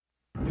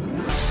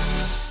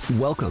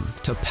Welcome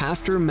to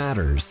Pastor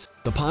Matters,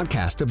 the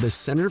podcast of the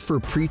Center for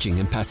Preaching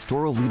and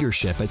Pastoral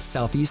Leadership at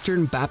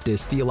Southeastern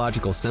Baptist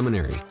Theological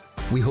Seminary.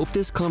 We hope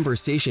this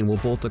conversation will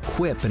both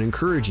equip and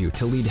encourage you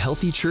to lead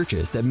healthy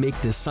churches that make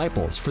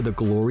disciples for the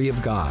glory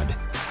of God.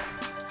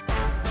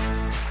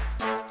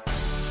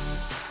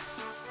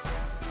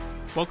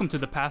 Welcome to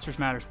the Pastors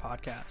Matters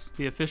podcast,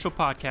 the official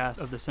podcast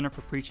of the Center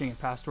for Preaching and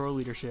Pastoral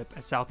Leadership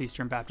at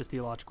Southeastern Baptist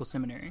Theological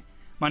Seminary.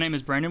 My name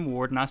is Brandon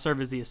Ward, and I serve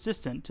as the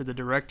assistant to the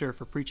Director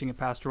for Preaching and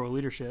Pastoral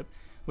Leadership,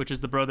 which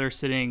is the brother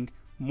sitting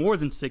more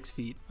than 6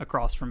 feet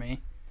across from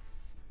me.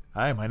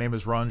 Hi, my name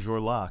is Ron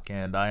Jorlock,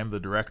 and I am the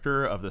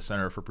Director of the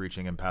Center for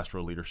Preaching and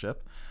Pastoral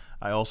Leadership.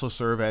 I also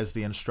serve as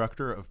the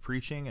Instructor of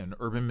Preaching and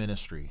Urban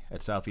Ministry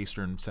at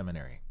Southeastern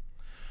Seminary.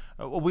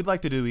 What we'd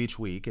like to do each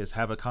week is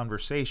have a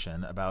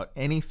conversation about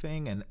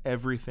anything and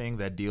everything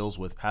that deals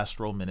with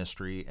pastoral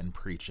ministry and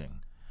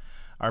preaching.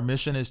 Our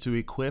mission is to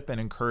equip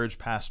and encourage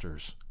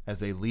pastors as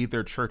they lead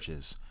their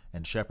churches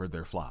and shepherd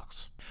their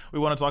flocks. We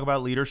want to talk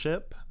about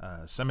leadership,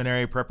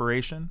 seminary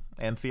preparation,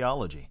 and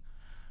theology.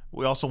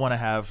 We also want to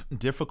have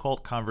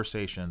difficult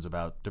conversations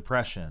about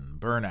depression,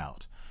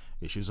 burnout,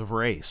 issues of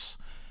race,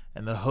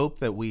 and the hope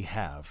that we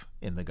have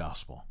in the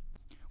gospel.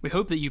 We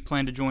hope that you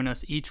plan to join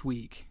us each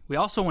week. We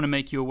also want to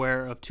make you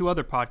aware of 2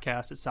 other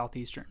podcasts at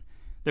Southeastern.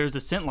 There's the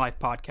Sent Life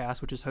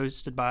podcast, which is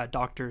hosted by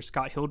Dr.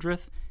 Scott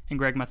Hildreth and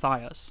Greg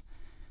Matthias.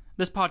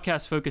 This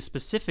podcast focuses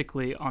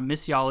specifically on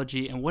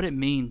missiology and what it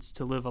means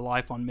to live a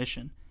life on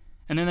mission.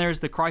 And then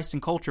there's the Christ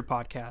and Culture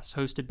podcast,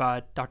 hosted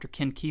by Dr.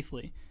 Ken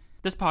Keithley.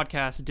 This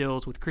podcast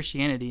deals with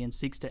Christianity and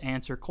seeks to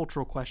answer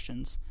cultural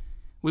questions.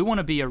 We want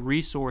to be a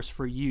resource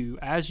for you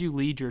as you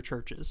lead your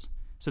churches.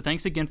 So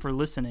thanks again for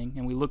listening,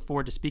 and we look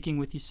forward to speaking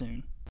with you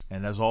soon.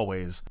 And as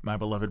always, my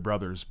beloved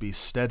brothers, be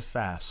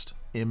steadfast,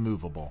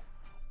 immovable,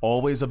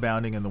 always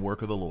abounding in the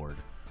work of the Lord,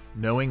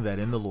 knowing that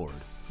in the Lord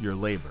your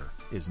labor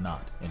is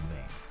not in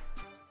vain.